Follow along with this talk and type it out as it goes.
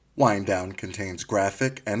Wind Down contains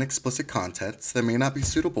graphic and explicit contents that may not be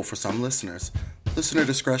suitable for some listeners. Listener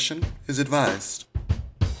discretion is advised.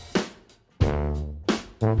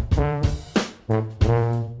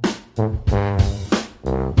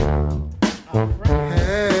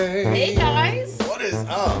 Hey guys! What is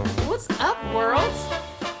up? What's up, world?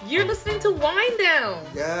 You're listening to Wind Down.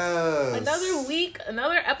 Yes. Another week,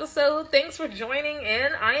 another episode. Thanks for joining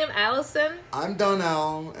in. I am Allison. I'm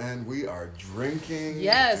Donnell, and we are drinking.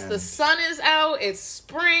 Yes, and... the sun is out. It's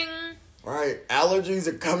spring. Right, allergies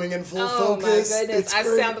are coming in full Oh focus. my goodness. It's I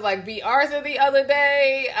great. sounded like B. Arthur the other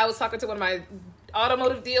day. I was talking to one of my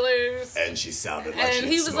automotive dealers. And she sounded like And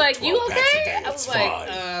he was like, "You okay?" I was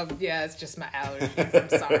like, "Yeah, it's just my allergies.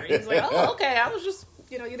 I'm sorry." He was like, "Oh, okay. I was just,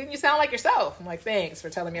 you sound like yourself." I'm like, "Thanks for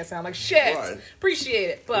telling me I sound like shit. Right. Appreciate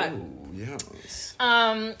it." But, Ooh, yes.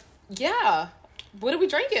 yeah. What are we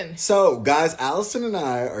drinking? So, guys, Allison and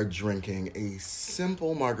I are drinking a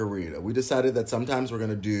simple margarita. We decided that sometimes we're going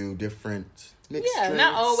to do different mixed Yeah, drinks.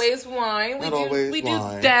 not always wine. Not always we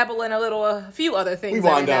wine. do dabble in a few other things. We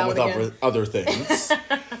every wind down now with and again. other things.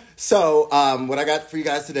 So, what I got for you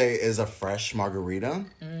guys today is a fresh margarita.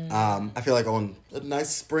 I feel like on a nice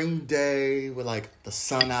spring day with like the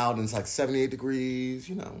sun out and it's like 78 degrees,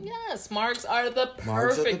 Yes, margs are the Margs are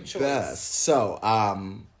perfect the choice. best. So,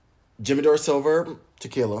 Jimador Silver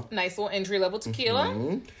tequila. Nice little entry level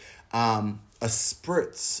tequila. A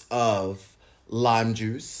spritz of lime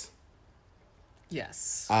juice.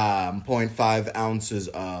 Yes, 0.5 ounces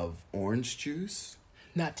of orange juice.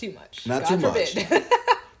 not too much. Not God too forbid.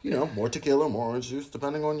 much. More tequila, more orange juice,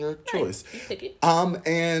 depending on your choice. You pick it.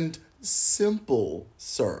 And simple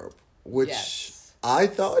syrup, which Yes. I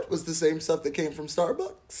thought was the same stuff that came from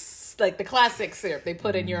Starbucks. Like the classic syrup they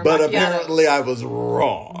put in your But macchiatos. apparently I was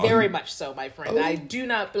wrong. Very much so, my friend. I do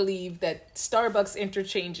not believe that Starbucks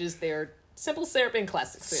interchanges their simple syrup and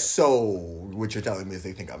classic syrup. So, what you're telling me is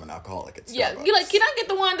they think I'm an alcoholic at Starbucks. Yeah, you're like, can I get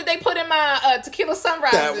the one that they put in my tequila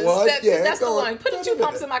sunrises? That one? Yeah, that's the go one. on. Put 2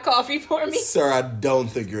 pumps in my coffee for me. Sir, I don't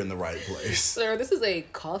think you're in the right place. Sir, this is a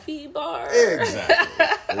coffee bar.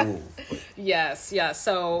 Exactly. Ooh. Yes.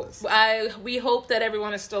 So we hope that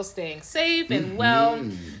everyone is still staying safe and well.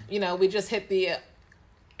 We just hit the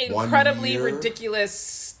incredibly 1 year.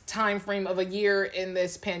 ridiculous time frame of a year in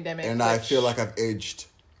this pandemic. And I feel like I've aged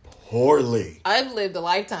poorly. I've lived a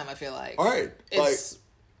lifetime, I feel like. All right.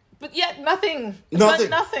 But yet nothing. Nothing. But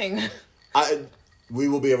nothing. We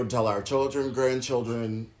will be able to tell our children,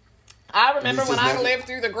 grandchildren, I remember when I never- lived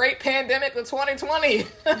through the great pandemic of 2020.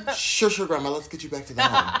 sure, Grandma, let's get you back to the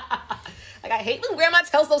home. Like, I hate when Grandma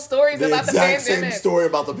tells those stories The about the exact pandemic. same story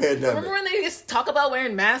about the pandemic. Remember when they just talk about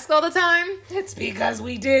wearing masks all the time? It's because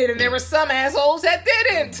we did, and there were some assholes that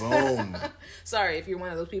didn't. Boom. Sorry if you're one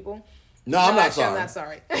of those people. No, I'm not actually, sorry. I'm not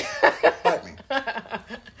sorry. Fight me.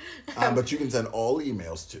 But you can send all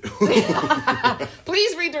emails to.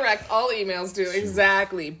 Please redirect all emails to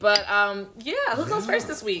exactly. But who goes first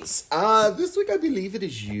this week? This week I believe it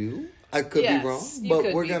is you. I could be wrong,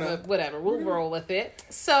 but we're gonna. But whatever, we'll roll with it.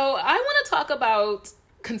 So I want to talk about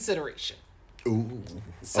consideration. Ooh.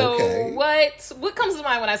 So okay. what comes to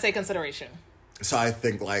mind when I say consideration? So I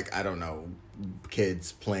think I don't know,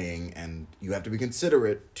 kids playing, and you have to be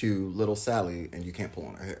considerate to little Sally, and you can't pull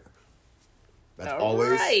on her hair. That's always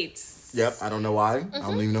right. Yep, I don't know why. I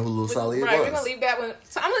don't even know who little Sally Right, was. we're gonna leave that one.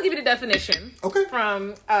 So I'm gonna give you the definition. Okay.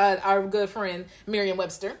 From our good friend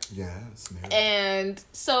Merriam-Webster. Yes, man. And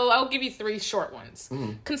so I'll give you 3 short ones.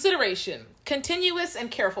 Mm-hmm. Consideration, continuous and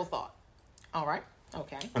careful thought. All right.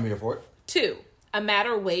 Okay. I'm here for it. 2, a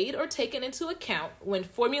matter weighed or taken into account when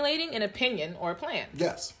formulating an opinion or a plan.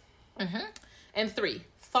 Yes. And 3,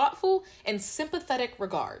 thoughtful and sympathetic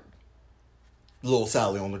regard. Little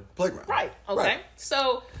Sally on the playground. Right. Okay. Right.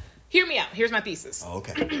 So hear me out. Here's my thesis.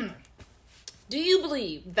 Okay. Do you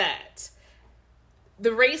believe that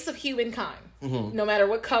the race of humankind, no matter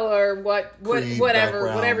what color, Creed, whatever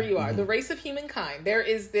background. you are, the race of humankind, there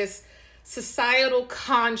is this societal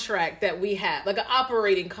contract that we have, like an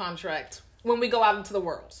operating contract when we go out into the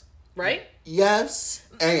world, right? Yes,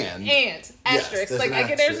 and Asterisk, there's like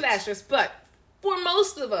an there's an asterisk, but for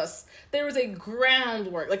most of us, there is a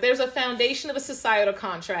groundwork, like there's a foundation of a societal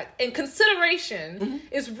contract, and consideration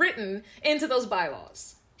is written into those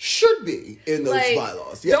bylaws. should be in those Like,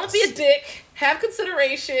 bylaws. Yes. don't be a dick. Have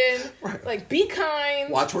consideration. Right. Like, be kind.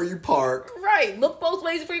 Watch where you park. Right. Look both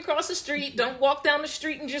ways before you cross the street. Don't walk down the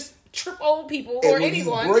street and just trip old people And or when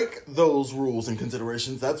anyone. you break those rules and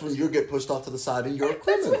considerations, that's when you'll get pushed off to the side and you're a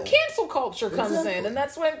criminal. That's when cancel culture comes in, and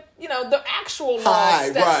that's when the actual law Hi,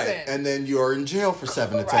 steps right. in. And then you're in jail for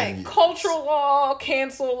 7 to 10 years. Cultural law,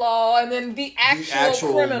 cancel law, and then the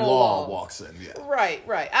actual criminal law walks in. Yeah. Right.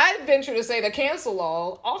 I venture to say that cancel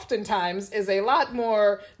law oftentimes is a lot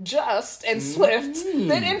more just and swift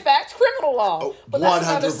than, in fact, criminal law. Oh, but that's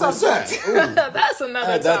another 100%. subject. That's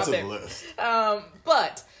another Add that topic. to the list.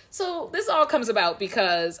 But so this all comes about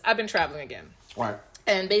because I've been traveling again. Right.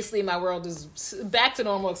 And basically my world is back to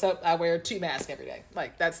normal, except I wear 2 masks every day.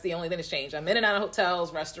 Like, that's the only thing that's changed. I'm in and out of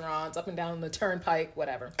hotels, restaurants, up and down the turnpike,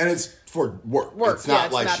 whatever. And it's for work. It's Yeah, not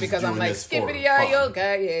it's like not she's because doing I'm like, this for skippity fun.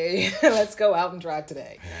 yoga, yay, let's go out and drive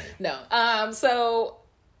today. No. So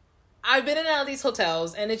I've been in and out of these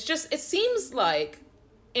hotels, and it seems like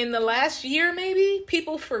in the last year, maybe,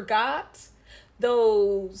 people forgot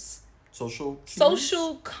those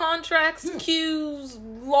social contracts, cues,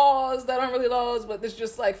 laws that aren't really laws, but it's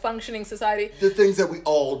just like functioning society. The things that we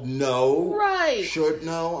all know. Right. Should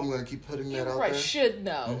know. I'm going to keep putting that out there. Should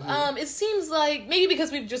know. It seems like maybe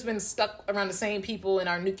because we've just been stuck around the same people in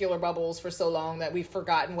our nuclear bubbles for so long that we've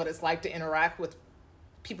forgotten what it's like to interact with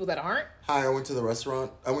people that aren't. Hi, I went to a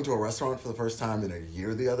restaurant for the first time in a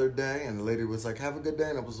year the other day, and the lady was like, "Have a good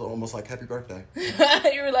day," and it was almost like, "Happy birthday."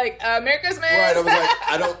 You were like, Merry Christmas. Right,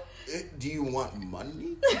 I was like, do you want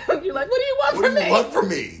money? You're like, what do you want What from do me? you want from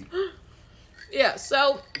me? Yeah,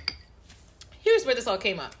 so here's where this all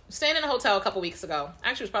came up. Staying in a hotel a couple weeks ago.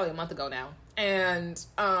 Actually, it was probably a month ago now. And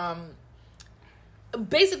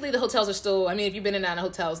basically the hotels are still, I mean, if you've been in and out of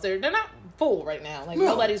hotels, they're not full right now. Like,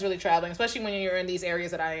 nobody's really traveling, especially when you're in these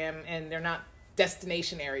areas that I am, and they're not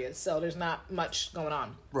destination areas, so there's not much going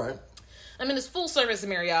on. Right. I mean, it's full service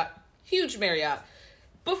Marriott, huge Marriott.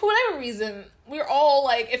 But for whatever reason, we're all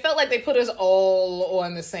like, it felt like they put us all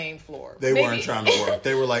on the same floor. They weren't trying to work.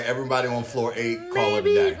 They were like, everybody on floor 8, call it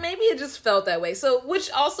a day. Maybe it just felt that way. So,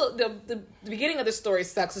 which also, the beginning of this story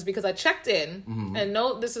sucks is because I checked in, and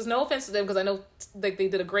this is no offense to them because I know they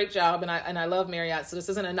did a great job, and I love Marriott, so this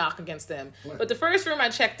isn't a knock against them. Right. But the first room I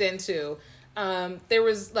checked into, there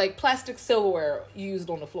was like plastic silverware used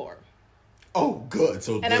on the floor. Oh, good.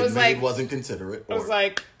 So and the maid like, wasn't considerate. I was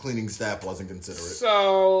like, cleaning staff wasn't considerate.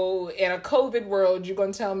 So, in a COVID world, you're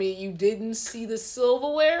going to tell me you didn't see the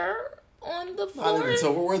silverware on the floor? Not even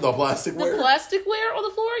silverware, the plasticware. The plasticware on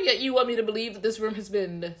the floor? Yet you want me to believe that this room has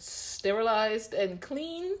been sterilized and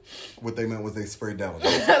clean? What they meant was they sprayed down with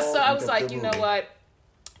So I was like, you know what?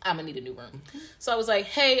 I'm going to need a new room. So I was like,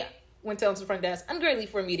 hey, went down to the front desk. I'm going to leave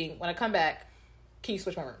for a meeting. When I come back, can you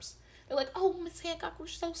switch my rooms? They're like, oh, Miss Hancock, we're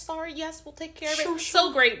so sorry. Yes, we'll take care of it. Sure.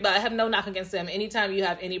 So great, but I have no knock against them. Anytime you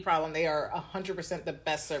have any problem, they are 100% the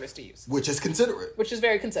best service to use. Which is considerate. Which is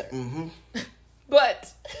very considerate.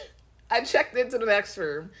 But I checked into the next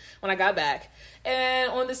room when I got back.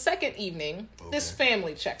 And on the second evening, this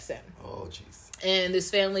family checks in. Oh, jeez. And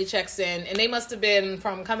this family checks in. And they must have been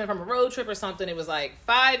coming from a road trip or something. It was like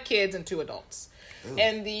 5 kids and 2 adults. Ew.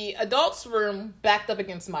 And the adults' room backed up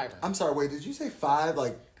against my room. I'm sorry, wait, did you say 5?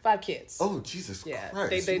 5 kids. Oh, Jesus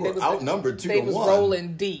Christ. They were outnumbered 2 to 1. They was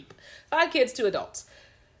rolling deep. 5 kids, 2 adults.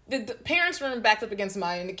 The parents' room backed up against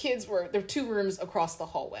mine, and the kids there were 2 rooms across the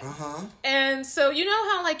hallway. And so you know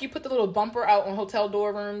how like you put the little bumper out on hotel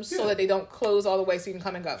door rooms so that they don't close all the way so you can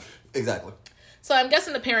come and go? Exactly. So I'm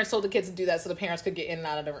guessing the parents told the kids to do that so the parents could get in and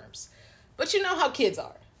out of the rooms. But you know how kids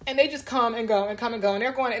are. And they just come and go and come and go, and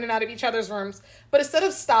they're going in and out of each other's rooms. But instead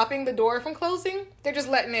of stopping the door from closing, they're just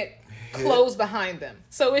letting it close behind them.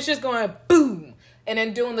 So it's just going boom, and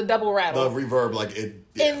then doing the double rattle. The reverb, like it.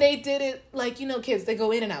 Yeah. And they did it like, kids, they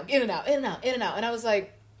go in and out, in and out, in and out, in and out. And I was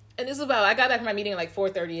like, and this is I got back from my meeting at like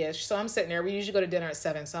 4:30ish. So I'm sitting there. We usually go to dinner at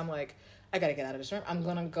 7. So I'm like, I got to get out of this room. I'm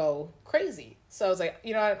going to go crazy. So I was like,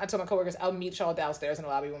 I told my coworkers, I'll meet y'all downstairs in the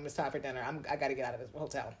lobby when it's time for dinner. I got to get out of this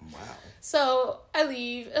hotel. Wow. So I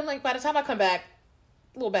leave. And like, by the time I come back,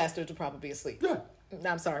 little bastards will probably be asleep. Yeah. No,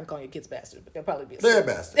 I'm sorry, I'm calling your kids bastards, but they'll probably be asleep. They're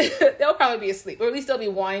bastards. They'll probably be asleep. Or at least they'll be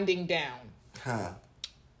winding down. Huh.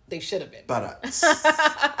 They should have been. But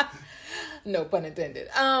no pun intended.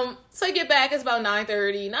 So I get back, it's about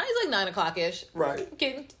 9:30. Now it's like 9 o'clock-ish. Right.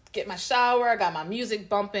 Get my shower, I got my music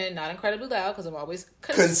bumping, not incredibly loud, because I'm always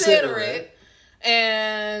considerate.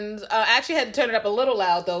 And I actually had to turn it up a little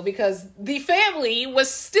loud, though, because the family was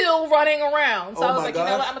still running around. So I was like, you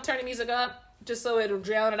know what, I'm going to turn the music up just so it'll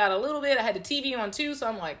drown it out a little bit. I had the TV on, too, so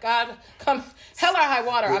I'm like, God, come hell or high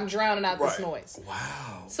water, I'm drowning out this noise.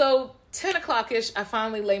 Wow. So 10 o'clock-ish, I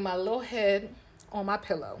finally lay my little head on my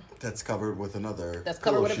pillow. That's covered with another. That's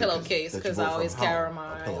covered with a pillowcase because I always carry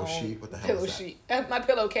my pillow own sheet. What the hell pillow is that? sheet. My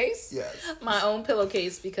pillowcase. Yes. My own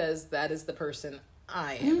pillowcase because that is the person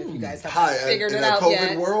I am. If you guys haven't Hi, figured in it the out COVID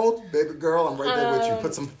yet, world, baby girl, I'm right there with you.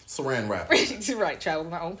 Put some Saran wrap. right, travel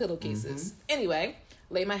with my own pillowcases. Anyway,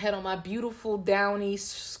 lay my head on my beautiful, downy,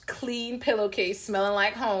 clean pillowcase, smelling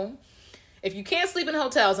like home. If you can't sleep in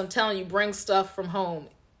hotels, I'm telling you, bring stuff from home.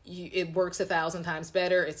 It works 1,000 times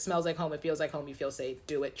better. It smells like home. It feels like home. You feel safe.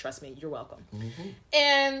 Do it. Trust me. You're welcome.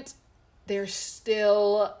 And they're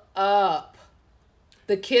still up.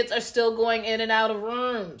 The kids are still going in and out of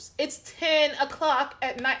rooms. It's 10 o'clock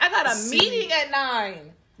at night. I got a meeting at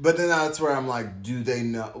 9. But then that's where I'm like, do they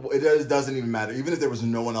know? It doesn't even matter. Even if there was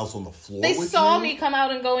no one else on the floor They with saw you? me come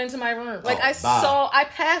out and go into my room. Like, bye. I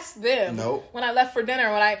passed them when I left for dinner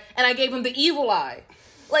and I gave them the evil eye.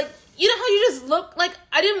 Like, you know how you just look like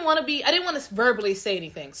I didn't want to verbally say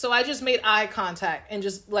anything. So I just made eye contact and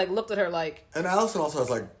just like looked at her like. And Allison also has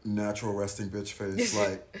like natural resting bitch face.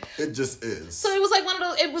 Like, it just is. So it was like one of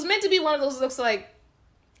those, it was meant to be one of those looks like,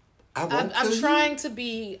 I'm trying to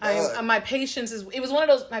be, my patience is, it was one of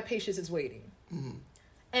those, my patience is waiting.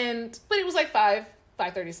 But it was like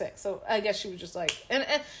 5:36. So I guess she was just like, and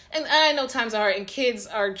I know times are hard, and kids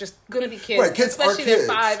are just gonna be kids, right? Kids especially are kids.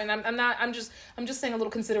 they're 5, and I'm just saying a little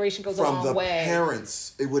consideration goes a long way. From the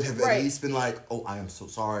parents, it would have at least been like, oh, I am so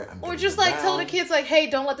sorry. Or just like tell the kids like, hey,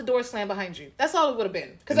 don't let the door slam behind you. That's all it would have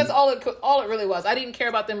been, because that's all it really was. I didn't care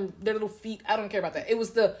about their little feet. I don't care about that. It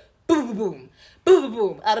was the boom, boom, boom, boom, boom,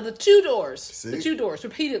 boom out of the 2 doors. See? The 2 doors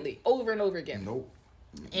repeatedly, over and over again. Nope.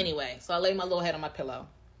 Anyway, so I lay my little head on my pillow.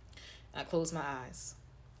 I close my eyes.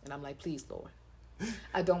 And I'm like, please, Lord,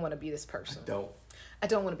 I don't want to be this person. I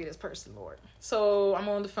don't want to be this person, Lord. So I'm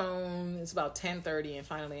on the phone. It's about 10:30. And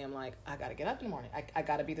finally, I'm like, I got to get up in the morning. I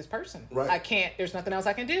got to be this person. Right. I can't. There's nothing else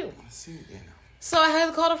I can do. See, So I had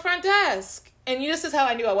to call the front desk. And this is how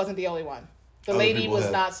I knew I wasn't the only one. The lady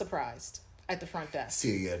was not surprised at the front desk.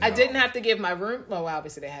 I didn't have to give my room. Well,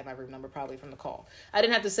 obviously, they had my room number probably from the call. I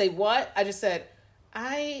didn't have to say what. I just said,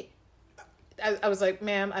 I was like,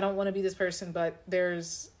 ma'am, I don't want to be this person, but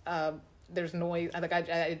there's noise. There's a noise.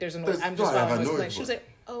 I'm just following noise. She was like,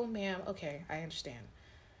 oh, ma'am, okay, I understand.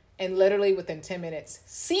 And literally within 10 minutes,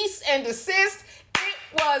 cease and desist. It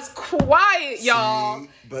was quiet, y'all.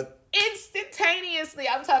 But instantaneously,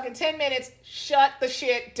 I'm talking 10 minutes, shut the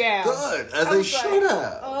shit down. Good, as they should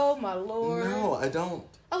have. Oh, my Lord. No, I don't.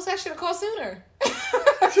 Oh, so I should have called sooner.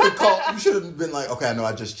 You should have been like, okay, I know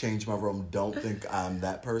I just changed my room. Don't think I'm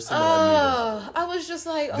that person. I was just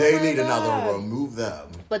like, oh they my need God. another room. Move them.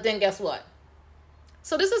 But then guess what?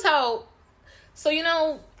 So this is how. So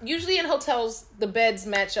usually in hotels the beds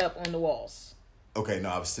match up on the walls. Okay, no,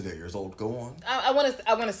 I was today years old. Go on. I want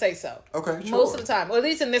to say so. Okay, sure. Most of the time, or at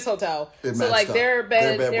least in this hotel. So like up. their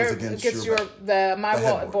bed was against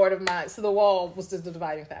my board of mine. So the wall was just the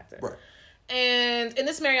dividing factor. Right. And in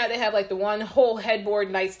this Marriott, they have like the one whole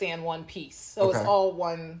headboard nightstand, one piece. So it's all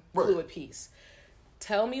one fluid piece.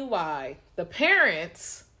 Tell me why the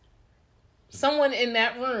parents, someone in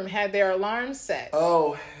that room had their alarm set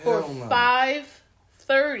for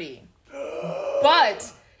 5:30,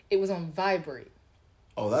 but it was on vibrate.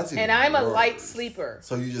 Oh, that's even and I'm worse. A light sleeper.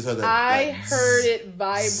 So you just heard that. I heard it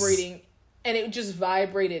vibrating, and it just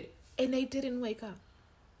vibrated, and they didn't wake up.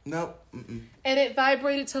 Nope. Mm-mm. And it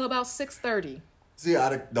vibrated till about 6:30. See,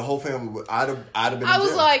 the whole family, I'd have been. I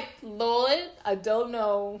was like, Lord, I don't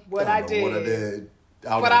know what I did. What I did.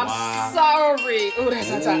 But I'm sorry. Ooh, that's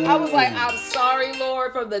not time. I was like, I'm sorry,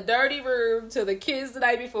 Lord, from the dirty room to the kids the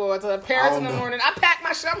night before to the parents in the morning. I packed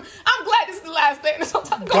my shit. I'm glad this is the last day in this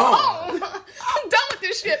hotel. Go home. I'm done with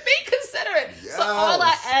this shit. Be considerate. Yes. So all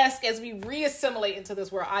I ask as we reassimilate into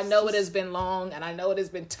this world, I know it has been long and I know it has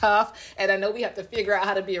been tough and I know we have to figure out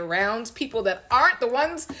how to be around people that aren't the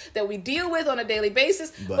ones that we deal with on a daily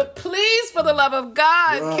basis. But please, for the love of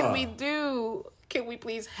God, can we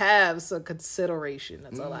please have some consideration?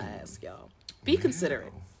 That's all I ask, y'all. Be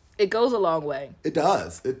considerate. It goes a long way. It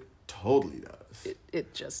does. It totally does.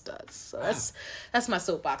 It just does. So that's my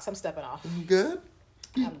soapbox. I'm stepping off. You good?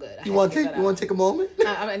 I'm good. You want to take a moment?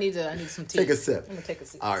 I need some tea. Take a sip. I'm gonna take a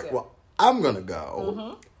sip. All right. Well, I'm gonna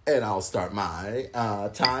go, and I'll start my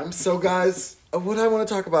time. So, guys, what I want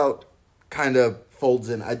to talk about kind of folds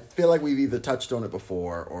in. I feel like we've either touched on it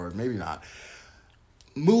before or maybe not.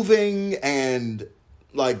 Moving and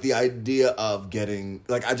like the idea of getting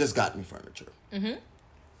I just got new furniture,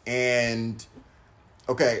 and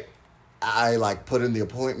okay, I put in the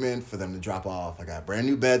appointment for them to drop off. I got a brand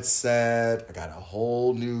new bed set. I got a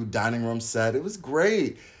whole new dining room set. It was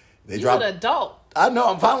great. You're an adult. I know.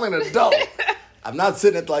 I'm finally an adult. I'm not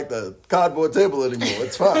sitting at like the cardboard table anymore.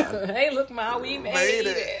 It's fine. Hey, look, Ma, we made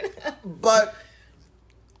it. But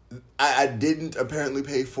I didn't apparently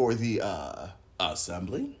pay for the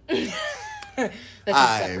assembly.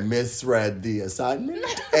 I misread the assignment,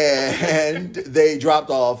 and they dropped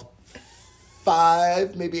off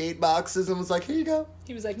 5, maybe 8 boxes, and was like, "Here you go."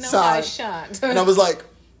 He was like, "No, Sign. I shan't." And I was like,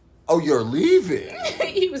 "Oh, you're leaving?"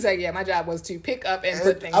 He was like, "Yeah, my job was to pick up and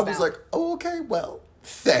put things I was down." like, "Oh, okay, well,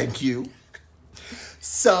 thank you."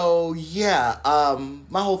 So yeah,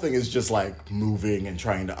 my whole thing is just like moving and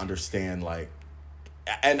trying to understand, like,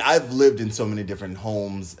 and I've lived in so many different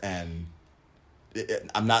homes, and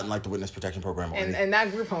I'm not in like the witness protection program or anything. and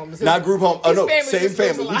not group homes. Not group home. Oh no, same just moves a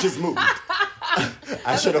family. We lot. just moved.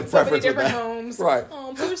 I should have So many preference with different that. homes. Right.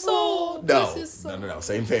 Oh, poor soul. No, This is so- no.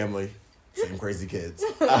 Same family, same crazy kids.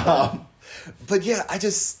 But yeah, I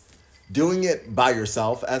just doing it by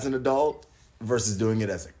yourself as an adult versus doing it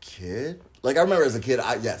as a kid. Like I remember as a kid,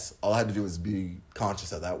 all I had to do was be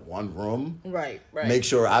conscious of that one room. Right. Make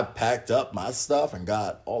sure I packed up my stuff and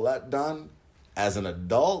got all that done. As an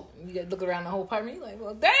adult, You get look around the whole apartment, you're like,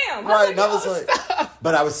 well, damn. right? And I all was this like, stuff?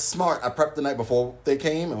 but I was smart. I prepped the night before they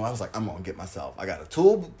came, and I was like, I'm gonna get myself. I got a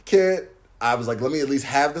tool kit. I was like, let me at least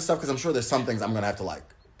have this stuff because I'm sure there's some things I'm gonna have to like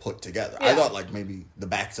put together. I Yeah. thought like maybe the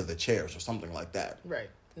backs of the chairs or something like that. Right.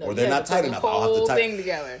 Or they're not tight enough. I'll have to Whole tighten thing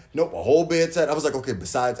together. Nope, a whole bed set. I was like, okay,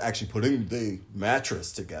 besides actually putting the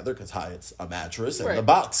mattress together, because it's a mattress and Right. the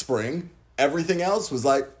box spring, everything else was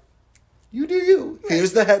like, you do you. Right.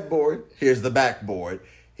 Here's the headboard. Here's the backboard.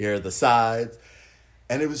 Here are the sides.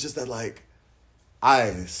 And it was just that, like,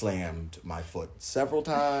 I slammed my foot several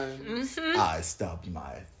times. Mm-hmm. I stubbed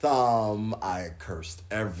my thumb. I cursed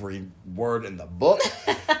every word in the book.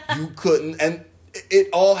 You couldn't. And it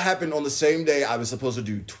all happened on the same day I was supposed to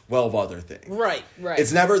do 12 other things. Right.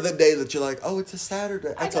 It's never the day that you're like, oh, it's a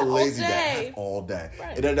Saturday. It's a lazy day. I have all day.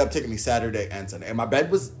 Right. It ended up taking me Saturday and Sunday. And my bed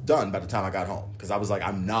was done by the time I got home. Because I was like,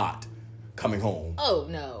 I'm not coming home. Oh,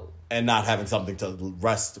 no. And not having something to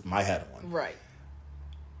rest my head on. Right.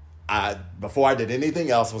 Before I did anything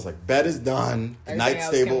else, I was like, bed is done. The Everything night's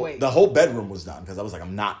else can stable. wait. The whole bedroom was done because I was like,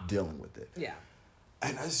 I'm not dealing with it. Yeah.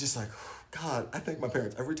 And I was just like, God, I thank my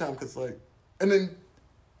parents every time because like, and then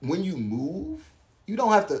when you move, you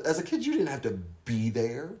don't have to, as a kid, you didn't have to be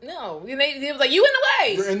there. No. They was like, you in the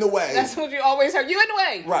way. You're in the way. That's what you always heard. You in the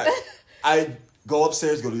way. Right. I go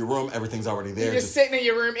upstairs, go to your room, everything's already there. You're just sitting in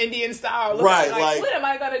your room, Indian style. Right, like, what am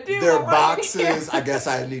I going to do? Their already? boxes, I guess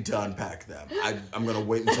I need to unpack them. I'm going to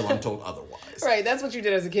wait until I'm told otherwise. Right, that's what you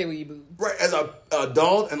did as a kid when you moved. Right, as an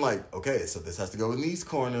adult, and like, okay, so this has to go in these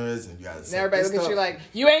corners, and you got to. Everybody look at you like,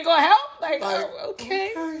 you ain't going to help? Like, oh,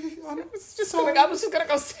 okay. I was just going to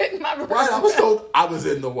go sit in my room. Right, I was told I was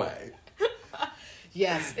in the way.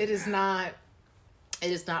 Yes, it is not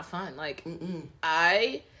fun. Like,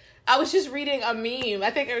 I was just reading a meme.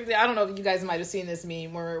 I don't know if you guys might have seen this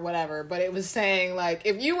meme or whatever, but it was saying, like,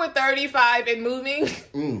 if you were 35 and moving,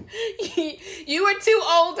 you were too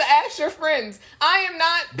old to ask your friends. I am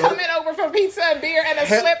not coming over for pizza and beer and a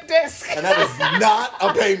slip disc. And that is not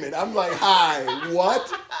a payment. I'm like, hi, what?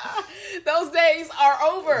 Those days are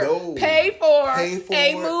over. No. Pay for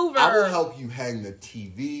a mover. I will help you hang the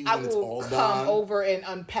TV when it's all done. I will come over and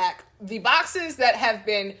unpack the boxes that have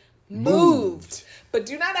been moved. But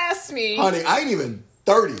do not ask me. Honey, I ain't even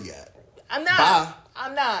 30 yet. I'm not. Bye.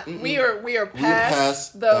 I'm not. We are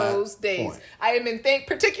past those days. Point. I am in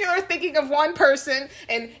particular thinking of one person,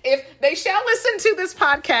 and if they shall listen to this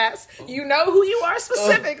podcast, you know who you are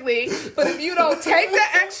specifically. But if you don't take the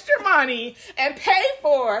extra money and pay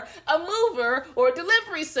for a mover or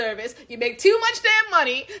delivery service, you make too much damn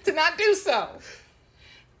money to not do so.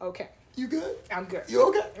 Okay. You good? I'm good. You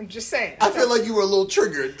okay? I'm just saying. I feel like you were a little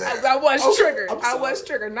triggered there. I was triggered. I'm I was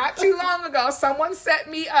triggered. Not too long ago, someone set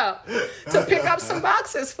me up to pick up some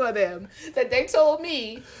boxes for them that they told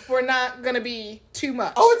me were not going to be too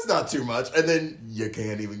much. Oh, it's not too much. And then you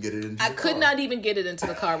can't even get it into the car. I could not even get it into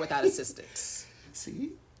the car without assistance.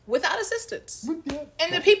 See? Without assistance. Yeah.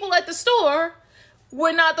 And the people at the store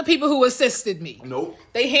were not the people who assisted me. Nope.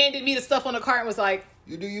 They handed me the stuff on the cart and was like,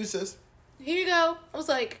 You do you, sis. here you go. I was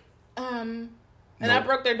like, and Nope. I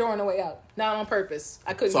broke their door on the way out. Not on purpose.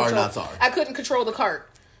 I couldn't Sorry, control, not sorry. I couldn't control the cart.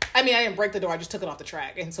 I mean, I didn't break the door. I just took it off the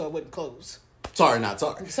track, and so it wouldn't close. Sorry, not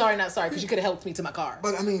sorry. Sorry, not sorry, because you could have helped me to my car.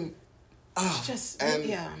 But I mean,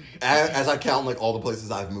 Yeah. As I count like all the places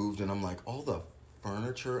I've moved, and I'm like, all the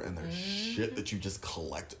furniture and the shit that you just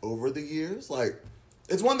collect over the years. Like,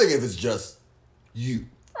 it's one thing if it's just you.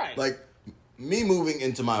 Right. Like, me moving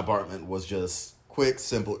into my apartment was just quick,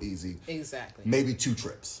 simple, easy. Exactly. Maybe 2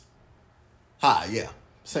 trips. Hi, yeah.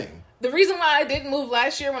 Same. The reason why I didn't move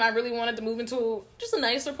last year when I really wanted to move into just a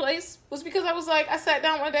nicer place was because I was like, I sat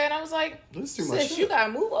down one day and I was like, This is too much sis, shit. you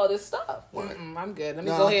gotta move all this stuff. What? I'm good. Let me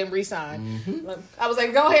Nah. go ahead and re-sign. I was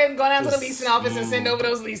like, go ahead and go down to the Just, leasing office and send over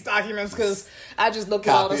those lease documents because I just looked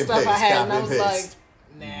at all the Copy and stuff I paste, had and I copy was and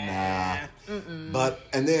like, paste. nah. But,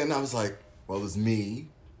 and then I was like, well, it was me,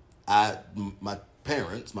 my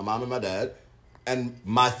parents, my mom and my dad, and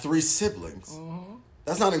my 3 siblings.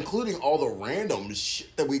 That's not including all the random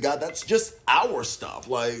shit that we got. That's just our stuff.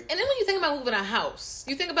 Like, And then when you think about moving a house,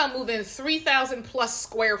 you think about moving 3,000 plus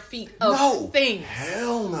square feet of things.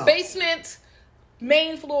 Hell no. Basement,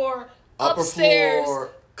 main floor, Upper upstairs, floor,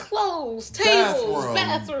 clothes, tables,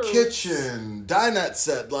 bathrooms, kitchen, dinette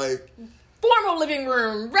set, like, formal living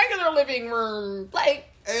room, regular living room.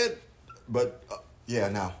 Like, but yeah,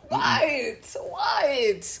 no.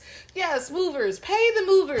 what? Yes, movers. Pay the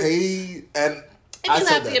movers. Pay, and If I you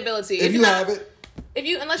said have the that. ability. If you have it,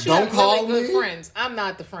 Unless you Don't have call really good me. friends. I'm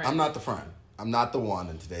not the friend. I'm not the friend. I'm not the one,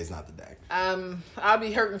 and today's not the day. I'll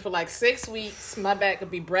be hurting for like 6 weeks. My back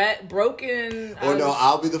could be broken. Or no,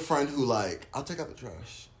 I'll be the friend who, like, I'll take out the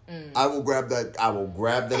trash. I will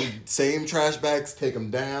grab them same trash bags, take them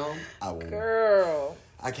down. Girl.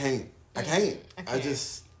 I can't. I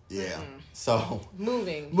just, yeah. So,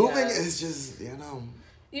 Moving is just,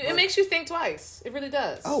 it makes you think twice. It really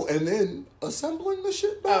does. Oh, and then assembling the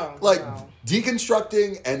shit back. Oh, like, no.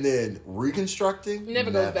 deconstructing and then reconstructing. It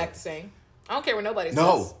never goes back the same. I don't care what nobody says.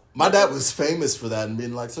 No. My dad was famous for that and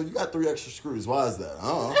being like, so you got 3 extra screws. Why is that?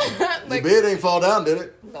 Like- the bed ain't fall down, did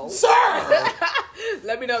it? No. Sir!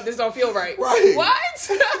 Let me know if this don't feel right. Right. What?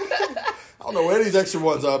 I don't know where these extra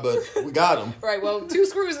ones are, but we got them. Right, well, 2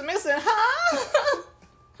 screws are missing. Huh?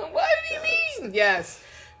 What do you mean? Yes.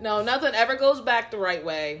 No, nothing ever goes back the right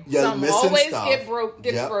way. Yeah, Something missing always stuff.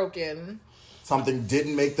 gets Yep. broken. Something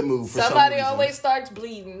didn't make the move for some Somebody reason. always starts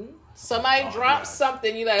bleeding. Somebody drops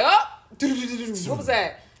something. You're like, oh, what was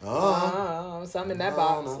that? Something in that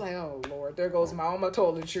box. No. Like, oh Lord, there goes all my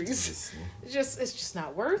toiletries. It's just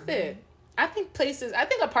not worth it. I think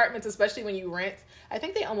apartments, especially when you rent, I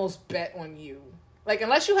think they almost bet on you. Like,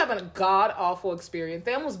 unless you have a god awful experience,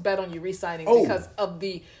 they almost bet on you re-signing because of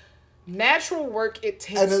the natural work it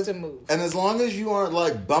takes to move. And as long as you aren't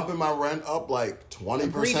like bumping my rent up like 20%,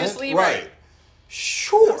 Egregiously, right?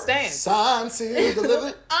 Sure. I'm staying. Sign, sealed,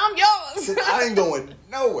 delivered. I'm yours. I ain't going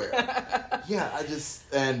nowhere. Yeah,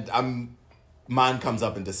 mine comes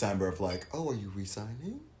up in December of like, oh, are you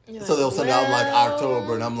re-signing? You're So like, they'll send out in like well-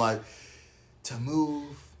 October, and I'm like, to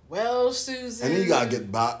move. Well, Susan. And then you gotta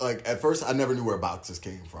get like at first I never knew where boxes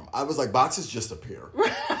came from. I was like, boxes just appear. You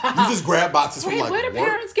just grab boxes from Wait, like where do work.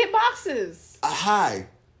 parents get boxes? Hi.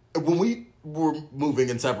 When we were moving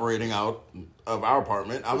and separating out of our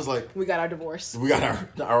apartment, I was like, We got our divorce. we got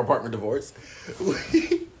our apartment divorce.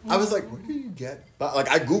 I was like, where do you get like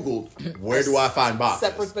I Googled where do I find boxes?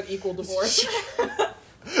 Separate but equal divorce.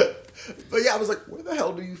 But yeah, I was like, where the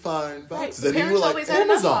hell do you find boxes? Right, And you were parents like, always had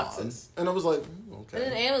enough Amazon. boxes. And I was like, And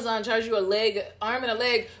then okay. Amazon charge you arm and a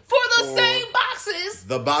leg for the For same boxes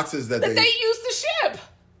The boxes that that they used to ship.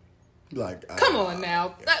 like. Come on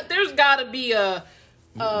now. There's got to be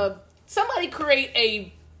somebody create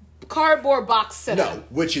a cardboard box setup. No,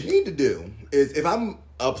 what you need to do is if I'm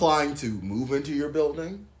applying to move into your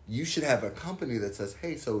building, you should have a company that says,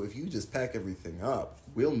 hey, so if you just pack everything up,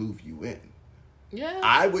 we'll move you in.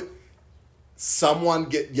 Yeah.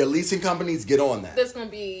 Your leasing companies get on that. That's going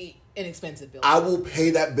to be an expensive building. I will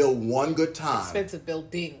pay that bill one good time. Expensive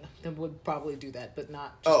building. Then would probably do that, but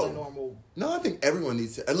not just a normal. No, I think everyone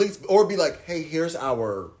needs to at least, or be like, hey, here's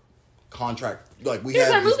our contract. Like Here's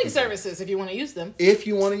have our these moving people. services if you want to use them. If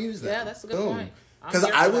you want to use them. Yeah, that's a good point. I'm Because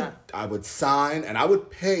here for that. I would sign and I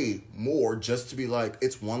would pay more just to be like,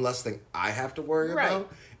 it's one less thing I have to worry Right.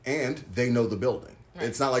 about, and they know the building. Right.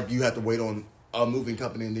 It's not like you have to wait on a moving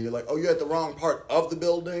company and then you're like, oh, you're at the wrong part of the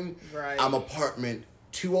building. Right. I'm apartment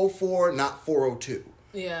 204, not 402.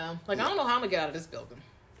 Yeah. Like, I don't know how I'm going to get out of this building.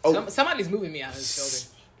 Oh. Somebody's moving me out of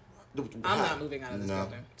this building. I'm How? not moving out of this No.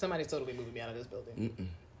 building. Somebody's totally moving me out of this building.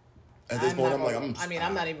 At this point, I'm like,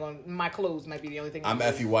 I'm not even going. My clothes might be the only thing. I'm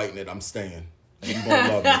Effie White in it. I'm staying. You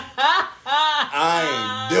gonna love me.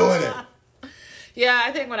 I ain't doing it. Yeah,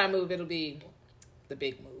 I think when I move, it'll be the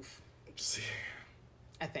big move.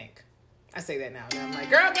 I think. I say that now. And I'm like,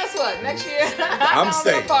 girl, guess what? Next year, I'm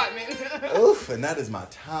staying. an apartment. Oof, and that is my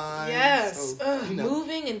time. Yes. So, Ugh,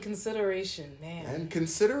 moving in consideration, man. and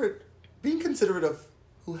being considerate of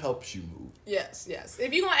who helps you move. Yes, yes.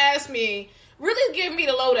 If you're going to ask me, really give me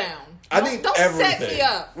the lowdown. I need don't everything. set me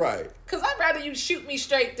up. Right. Because I'd rather you shoot me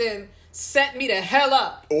straight than set me the hell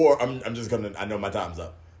up. Or I'm just gonna. I know my time's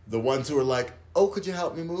up. The ones who are like, oh, could you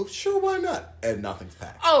help me move? Sure, why not? And nothing's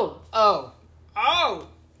packed. Oh.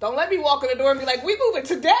 Don't let me walk in the door and be like, we moving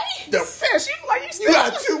today? Nope. Sis, you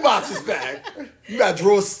got 2 boxes back. You got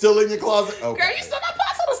drawers still in your closet. Okay. Girl, you still got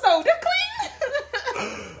pots on the stove. They're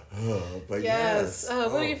clean. But yes.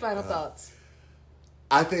 What are your final thoughts?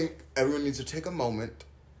 I think everyone needs to take a moment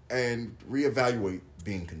and reevaluate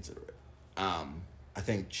being considerate. I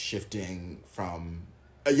think shifting from,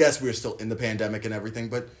 yes, we're still in the pandemic and everything,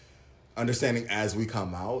 but understanding as we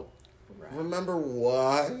come out, remember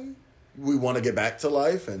why we want to get back to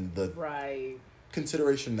life and the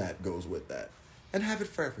consideration that goes with that. And have it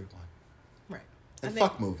for everyone. Right. And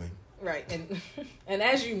fuck moving. Right. And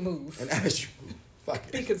as you move. Fuck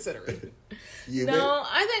it. Be considerate.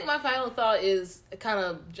 I think my final thought is kind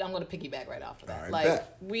of, I'm going to piggyback right off of that.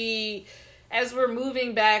 Right, as we're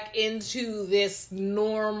moving back into this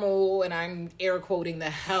normal, and I'm air quoting the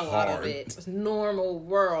hell out of it, normal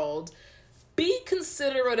world, be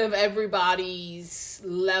considerate of everybody's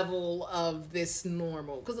level of this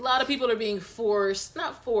normal. Because a lot of people are being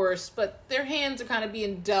not forced, but their hands are kind of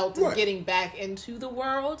being dealt and getting back into the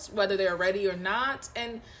world, whether they're ready or not.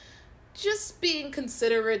 And just being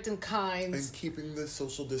considerate and kind. And keeping the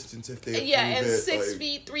social distance if they approve and 6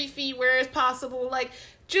 feet, 3 feet where it's possible. Like,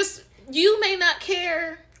 just, you may not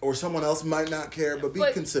care. Or someone else might not care, but be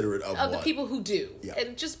considerate of the people who do. Yeah.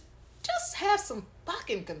 And just have some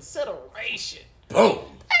fucking consideration. Boom.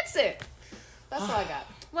 That's it. That's all I got.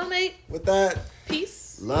 Well, mate. With that.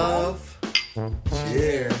 Peace. Love.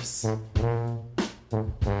 Cheers.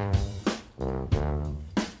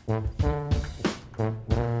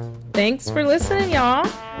 Thanks for listening, y'all.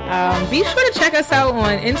 Be sure to check us out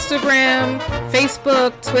on Instagram,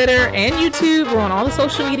 Facebook, Twitter, and YouTube. We're on all the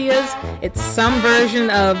social medias. It's some version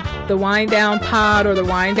of the Wind Down Pod or the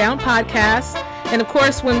Wind Down Podcast. And of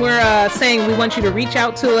course, when we're saying we want you to reach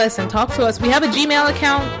out to us and talk to us, we have a Gmail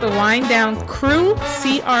account, the Wind Down Crew,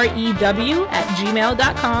 CREW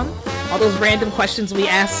 @gmail.com. All those random questions we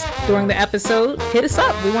ask during the episode, hit us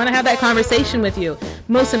up. We want to have that conversation with you.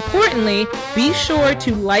 Most importantly, be sure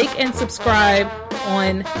to like and subscribe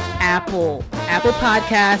on Apple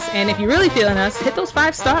Podcasts. And if you're really feeling us, hit those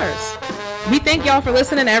 5 stars. We thank y'all for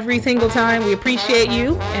listening every single time. We appreciate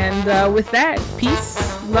you. And with that, peace,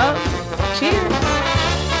 love, cheers.